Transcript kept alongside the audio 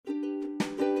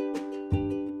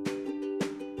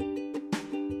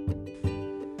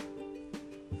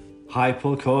Hi,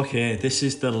 Paul Cork here. This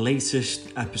is the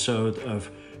latest episode of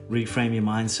Reframe Your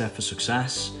Mindset for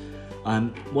Success.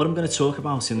 What I'm going to talk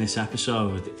about in this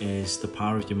episode is the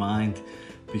power of your mind,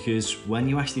 because when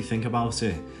you actually think about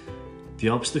it, the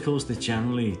obstacles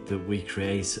that we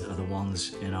create are the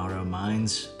ones in our own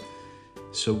minds.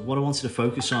 So what I wanted to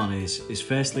focus on is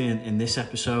firstly in this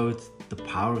episode, the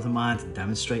power of the mind and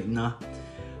demonstrating that.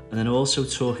 And then also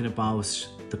talking about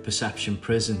the perception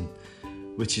prison,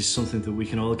 which is something that we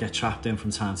can all get trapped in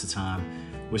from time to time,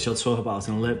 which I'll talk about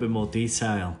in a little bit more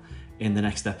detail in the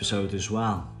next episode as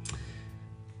well.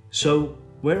 So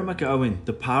where am I going?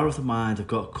 The power of the mind. I've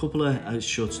got a couple of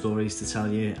short stories to tell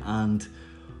you, and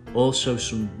also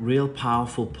some real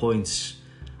powerful points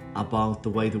about the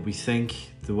way that we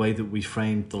think, the way that we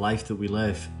frame the life that we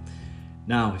live.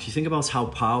 Now, if you think about how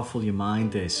powerful your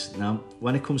mind is, now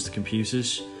when it comes to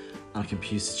computers and a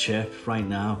computer chip right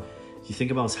now, you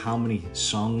think about how many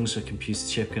songs a computer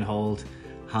chip can hold,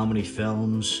 how many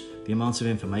films, the amount of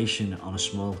information on a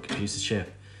small computer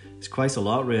chip. It's quite a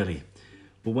lot, really.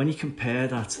 But when you compare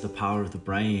that to the power of the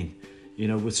brain,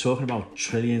 we're talking about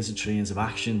trillions and trillions of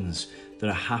actions that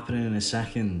are happening in a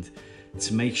second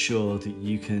to make sure that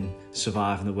you can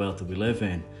survive in the world that we live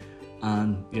in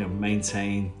and,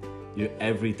 maintain your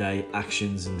everyday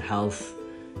actions and health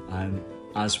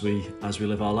as we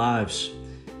live our lives.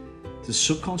 The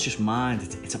subconscious mind,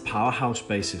 it's a powerhouse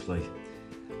basically.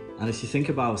 And if you think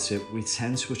about it, we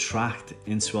tend to attract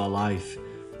into our life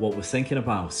what we're thinking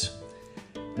about.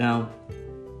 Now,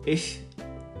 if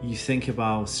you think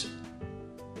about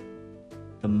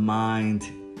the mind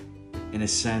in a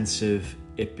sense of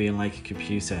it being like a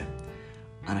computer,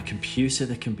 and a computer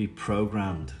that can be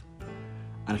programmed,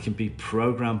 and it can be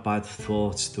programmed by the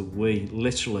thoughts that we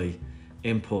literally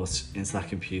input into that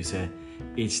computer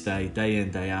each day, day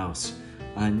in, day out.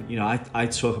 And I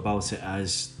talk about it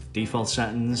as default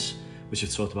settings, which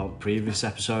I've talked about in previous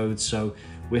episodes. So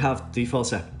we have default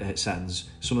settings.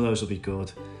 Some of those will be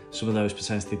good, some of those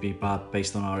potentially be bad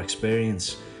based on our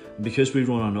experience. And because we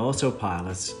run on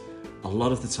autopilot a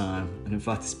lot of the time, and in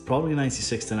fact it's probably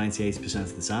 96 to 98%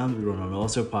 of the time we run on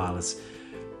autopilot,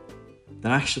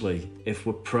 then actually if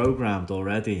we're programmed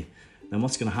already, then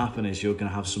what's going to happen is you're going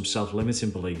to have some self-limiting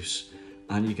beliefs,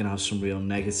 and you're going to have some real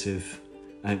negative,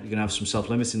 you're going to have some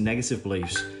self-limiting negative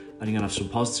beliefs, and you're going to have some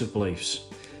positive beliefs.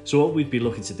 So what we'd be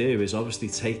looking to do is obviously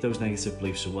take those negative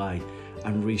beliefs away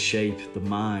and reshape the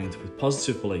mind with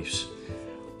positive beliefs.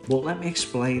 Well, let me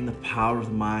explain the power of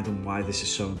the mind and why this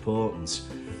is so important,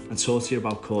 and talk to you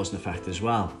about cause and effect as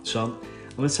well. So I'm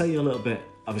going to tell you a little bit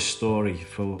of a story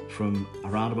from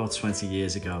around about 20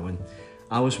 years ago, and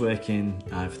I was working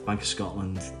for the Bank of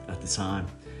Scotland at the time.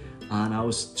 And I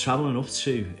was travelling up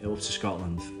to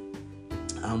Scotland,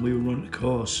 and we were running a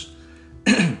course.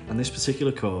 And this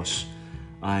particular course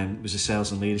was a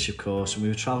sales and leadership course, and we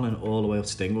were travelling all the way up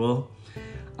to Dingwall.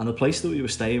 And the place that we were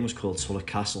staying was called Tulloch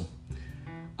Castle.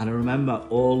 And I remember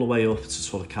all the way up to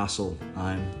Tulloch Castle,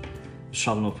 I was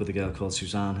travelling up with a girl called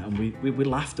Suzanne, and we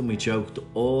laughed and we joked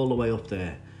all the way up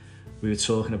there. We were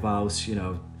talking about,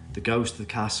 the ghost of the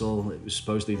castle. It was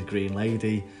supposedly the Green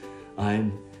Lady.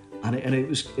 And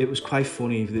it was quite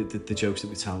funny, the jokes that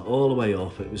we were telling all the way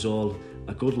up. It was all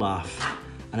a good laugh.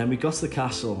 And then we got to the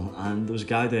castle, and there was a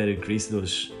guy there who greeted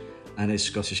us in his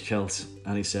Scottish kilt,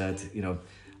 and he said,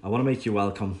 I want to make you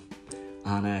welcome,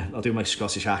 and I'll do my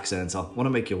Scottish accent. I want to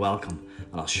make you welcome,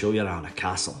 and I'll show you around a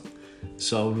castle.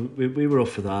 So we were up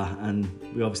for that,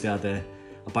 and we obviously had a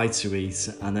bite to eat,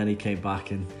 and then he came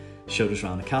back and showed us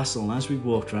around the castle. And as we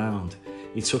walked around,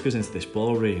 he took us into this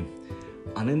ballroom.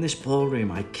 And in this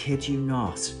ballroom, I kid you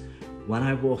not, when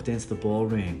I walked into the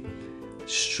ballroom,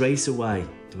 straight away,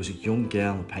 there was a young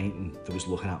girl in a painting that was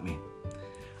looking at me.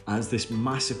 And it's this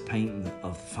massive painting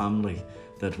of family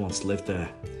that once lived there.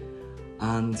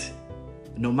 And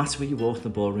no matter where you walked in the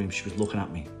ballroom, she was looking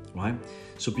at me, right?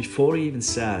 So before he even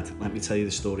said, let me tell you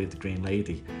the story of the Green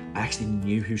Lady, I actually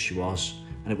knew who she was,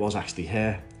 and it was actually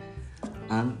her.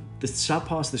 And the sad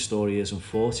part of the story is,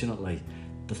 unfortunately,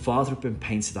 the father had been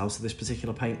painted out of this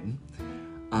particular painting,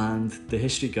 and the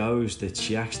history goes that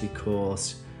she actually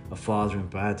caught her father in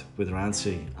bed with her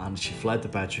auntie, and she fled the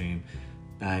bedroom,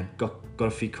 got her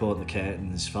feet caught in the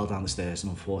curtains, fell down the stairs,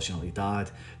 and unfortunately died.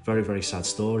 Very, very sad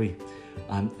story.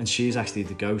 And she's actually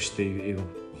the ghost who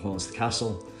haunts the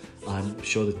castle. I'm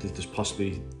sure that there's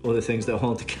possibly other things that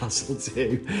haunt the castle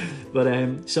too.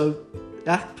 But so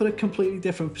that put a completely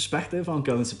different perspective on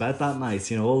going to bed that night.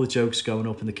 All the jokes going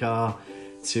up in the car,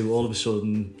 to all of a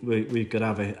sudden we've got to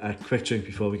have a quick drink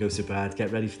before we go to bed,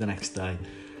 get ready for the next day.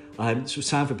 So it was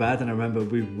time for bed, and I remember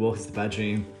we walked to the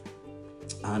bedroom,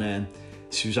 and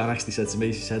Suzanne actually said to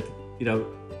me, she said,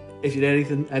 if you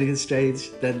hear anything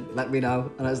strange, then let me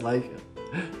know. And I was like,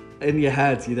 in your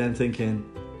head, you're then thinking,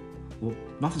 well,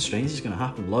 nothing strange is going to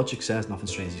happen. Logic says nothing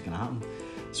strange is going to happen.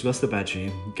 So go to the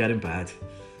bedroom, get in bed.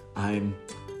 I'm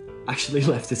actually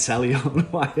left the telly on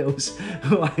because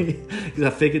I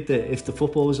figured that if the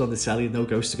football was on the telly, no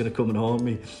ghosts are going to come and haunt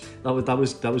me. That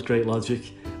was great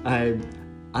logic. And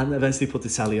eventually put the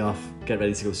telly off, get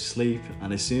ready to go to sleep.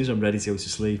 And as soon as I'm ready to go to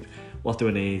sleep, what do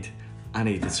I need? I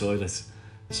need the toilet.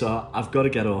 So I've got to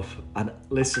get up, and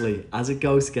literally, as it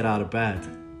goes to get out of bed,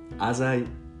 as I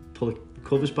pull the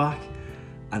covers back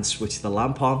and switch the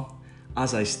lamp on,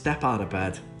 as I step out of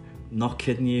bed, not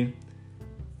kidding you,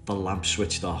 the lamp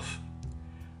switched off.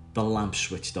 The lamp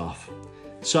switched off.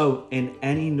 So in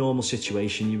any normal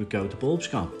situation, you would go, the bulb's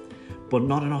gone, but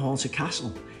not in a haunted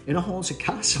castle. In a haunted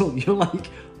castle, you're like,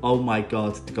 oh my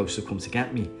God, the ghosts have come to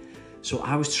get me. So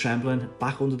I was trembling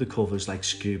back under the covers like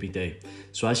Scooby-Doo.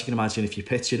 So as you can imagine, if you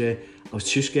picture it, I was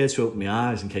too scared to open my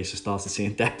eyes in case I started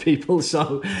seeing dead people.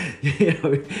 So,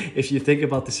 if you think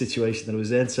about the situation that I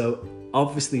was in, so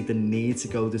obviously the need to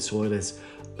go to the toilet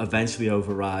eventually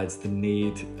overrides the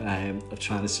need of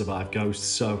trying to survive ghosts.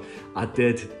 So I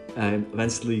did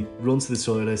eventually run to the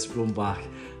toilet, run back,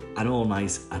 and all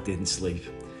night I didn't sleep,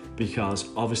 because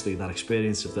obviously that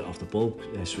experience of the bulb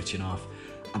switching off,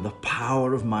 and the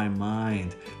power of my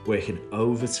mind working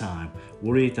overtime,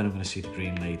 worried that I'm going to see the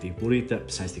Green Lady, worried that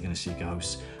potentially going to see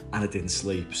ghosts, and I didn't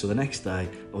sleep. So the next day,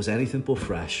 I was anything but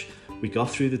fresh. We got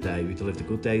through the day, we delivered a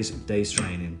good day's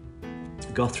training,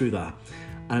 got through that.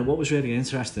 And what was really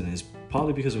interesting is,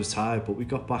 partly because I was tired, but we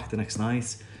got back the next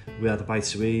night, we had a bite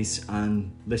to eat,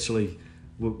 and literally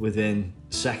within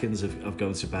seconds of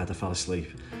going to bed, I fell asleep.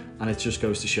 And it just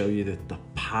goes to show you that the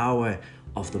power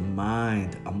of the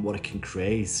mind and what it can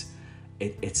create,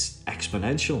 it's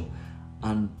exponential.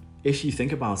 And if you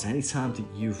think about it, any time that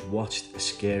you've watched a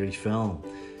scary film,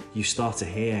 you start to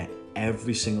hear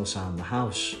every single sound in the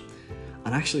house.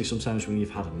 And actually sometimes when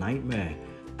you've had a nightmare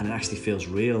and it actually feels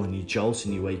real and you jolt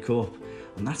and you wake up,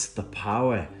 and that's the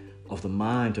power of the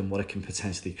mind and what it can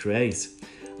potentially create.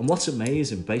 And what's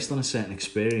amazing, based on a certain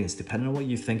experience, depending on what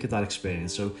you think of that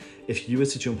experience, so if you were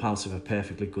to jump out of a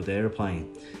perfectly good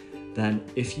airplane, then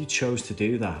if you chose to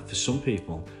do that, for some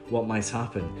people, what might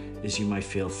happen is you might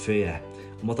feel fear.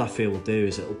 And what that fear will do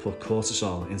is it'll put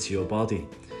cortisol into your body,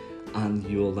 and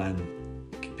you'll then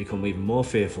become even more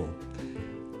fearful.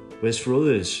 Whereas for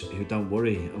others who don't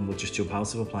worry and will just jump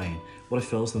out of a plane, what it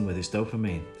fills them with is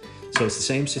dopamine. So it's the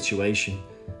same situation,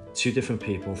 two different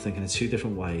people thinking in two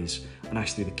different ways, and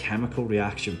actually the chemical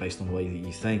reaction based on the way that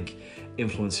you think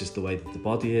influences the way that the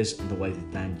body is and the way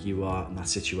that then you are in that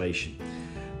situation.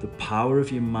 The power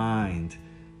of your mind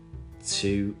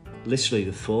to literally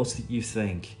the thoughts that you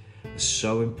think are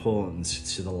so important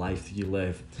to the life that you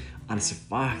live. And it's a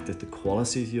fact that the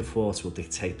quality of your thoughts will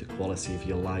dictate the quality of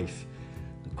your life.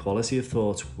 The quality of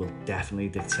thoughts will definitely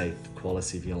dictate the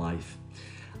quality of your life.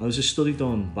 And there was a study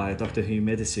done by Dr.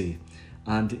 Humidity,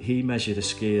 and he measured a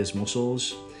skier's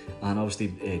muscles, and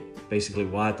obviously it basically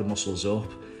wired the muscles up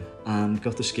and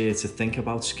got the skier to think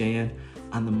about skiing,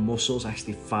 and the muscles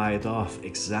actually fired off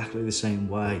exactly the same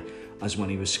way as when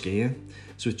he was skiing.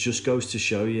 So it just goes to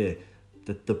show you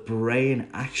that the brain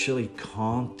actually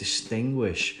can't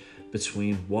distinguish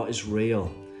between what is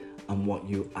real and what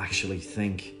you actually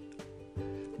think.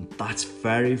 And that's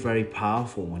very, very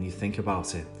powerful when you think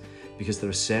about it, because there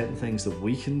are certain things that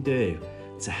we can do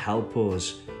to help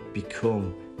us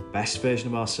become the best version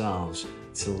of ourselves,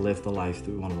 to live the life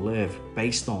that we want to live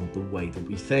based on the way that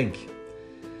we think.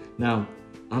 Now,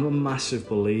 I'm a massive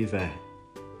believer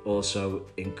also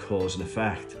in cause and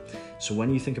effect. So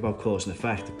when you think about cause and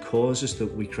effect, the causes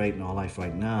that we create in our life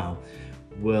right now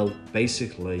will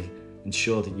basically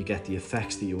ensure that you get the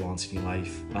effects that you want in your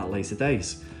life at later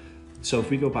days. So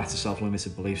if we go back to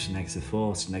self-limited beliefs and negative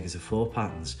thoughts, negative thought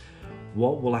patterns,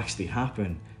 what will actually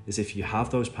happen is if you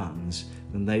have those patterns,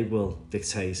 then they will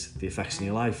dictate the effects in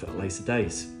your life at a later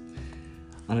date.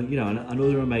 And you know,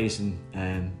 another amazing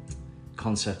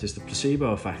concept is the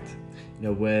placebo effect. You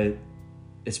know, where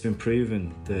it's been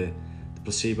proven the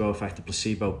placebo effect, the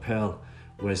placebo pill,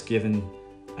 whereas given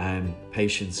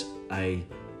patients a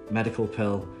medical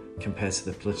pill compared to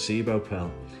the placebo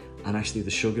pill, and actually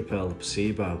the sugar pill, the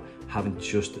placebo, having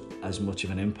just as much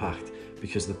of an impact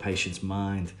because of the patient's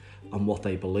mind and what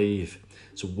they believe.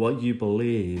 So what you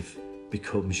believe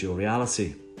becomes your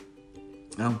reality.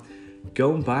 Now,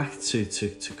 going back to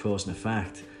cause and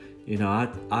effect, you know,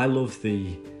 I love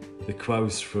the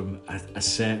quotes from a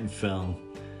certain film,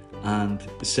 and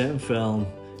a certain film,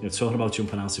 you know, talking about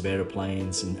jumping out of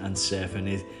airplanes and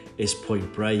surfing is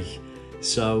Point Break.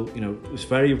 So, you know, it was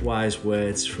very wise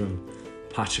words from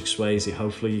Patrick Swayze.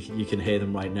 Hopefully you can hear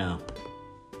them right now.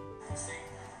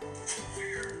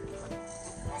 Fear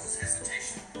causes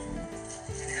hesitation,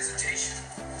 and hesitation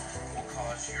will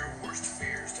cause your worst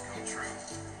fears to come true.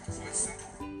 So it's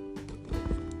simple.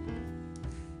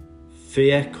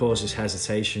 Fear causes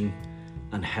hesitation,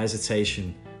 and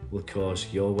hesitation will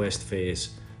cause your worst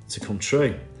fears to come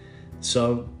true.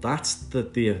 So that's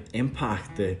the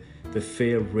impact that the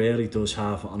fear really does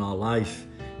have on our life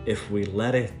if we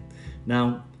let it.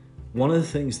 Now, one of the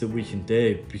things that we can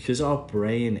do, because our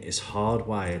brain is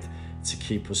hardwired to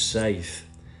keep us safe,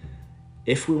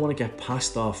 if we want to get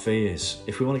past our fears,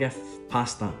 if we want to get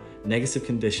past that negative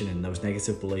conditioning, those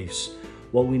negative beliefs,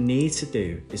 what we need to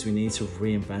do is we need to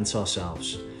reinvent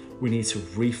ourselves. We need to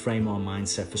reframe our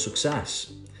mindset for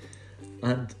success.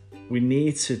 And we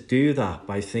need to do that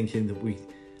by thinking that we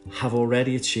have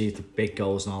already achieved the big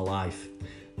goals in our life,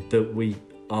 that we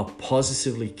are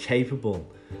positively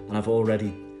capable and have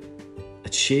already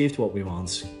achieved what we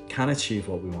want, can achieve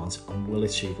what we want, and will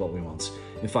achieve what we want.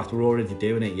 In fact, we're already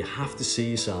doing it. You have to see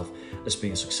yourself as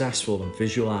being successful and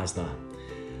visualize that.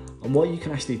 And what you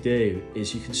can actually do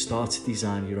is you can start to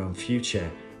design your own future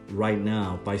right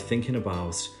now by thinking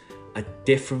about a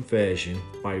different version,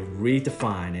 by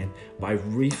redefining, by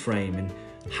reframing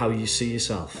how you see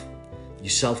yourself, your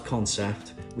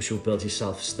self-concept, which will build your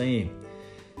self-esteem.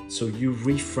 So you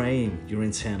reframe your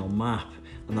internal map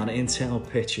and that internal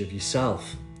picture of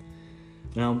yourself.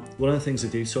 Now, one of the things I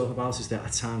do talk about is that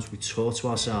at times we talk to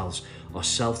ourselves. Our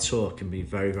self-talk can be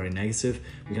very, very negative.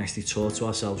 We can actually talk to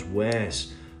ourselves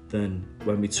worse than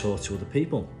when we talk to other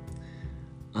people.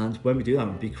 And when we do that,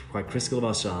 we be quite critical of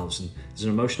ourselves. And there's an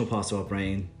emotional part of our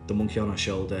brain, the monkey on our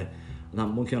shoulder, and that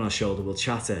monkey on our shoulder will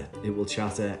chatter. It will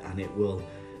chatter and it will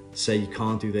say, you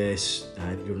can't do this,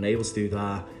 you're unable to do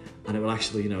that. And it will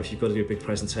actually, you know, if you've got to do a big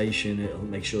presentation, it'll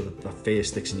make sure that that fear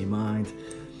sticks in your mind.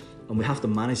 And we have to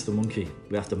manage the monkey.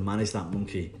 We have to manage that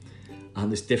monkey.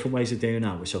 And there's different ways of doing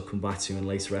that, which I'll come back to in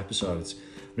later episodes.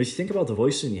 But if you think about the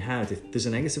voice in your head, if there's a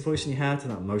negative voice in your head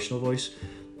and that emotional voice,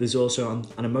 there's also,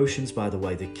 and emotions, by the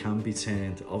way, they can be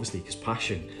turned, obviously, because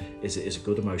passion is a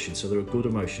good emotion. So there are good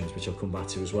emotions, which I'll come back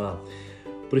to as well.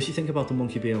 But if you think about the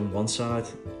monkey being on one side,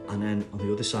 and then on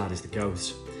the other side is the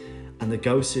goat. And the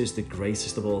goat is the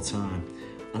greatest of all time.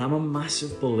 And I'm a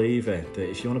massive believer that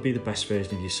if you want to be the best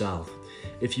version of yourself,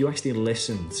 if you actually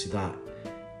listen to that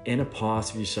inner part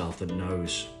of yourself that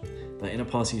knows, that inner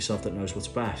part of yourself that knows what's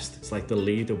best, it's like the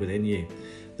leader within you.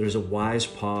 There is a wise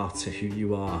part to who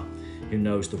you are, who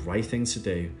knows the right thing to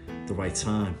do, the right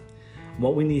time. And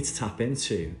what we need to tap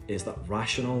into is that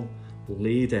rational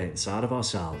leader inside of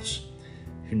ourselves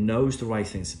who knows the right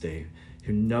thing to do,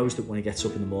 who knows that when he gets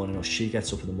up in the morning or she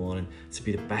gets up in the morning to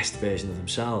be the best version of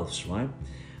themselves, right?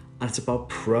 And it's about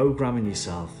programming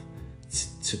yourself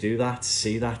to do that, to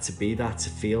see that, to be that, to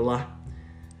feel that.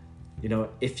 You know,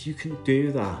 if you can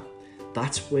do that,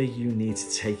 that's where you need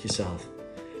to take yourself.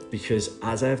 Because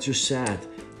as I've just said,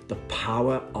 the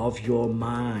power of your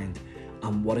mind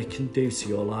and what it can do to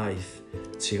your life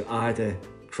to either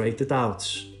create the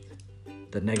doubts,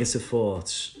 the negative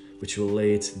thoughts, which will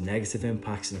lead to negative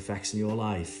impacts and effects in your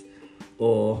life,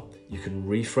 or you can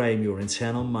reframe your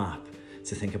internal map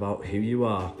to think about who you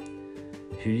are,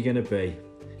 who you're going to be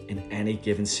in any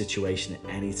given situation at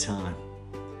any time.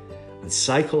 And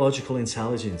psychological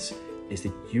intelligence is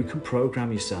that you can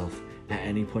program yourself at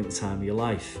any point in time in your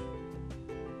life.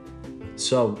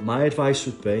 So my advice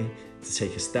would be to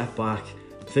take a step back,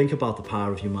 think about the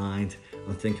power of your mind,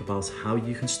 and think about how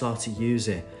you can start to use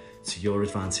it to your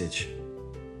advantage.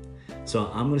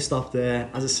 So I'm going to stop there.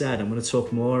 As I said, I'm going to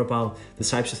talk more about the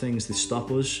types of things that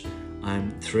stop us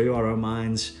through our own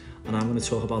minds, and I'm going to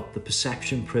talk about the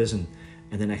perception prison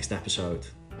in the next episode.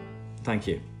 Thank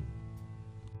you.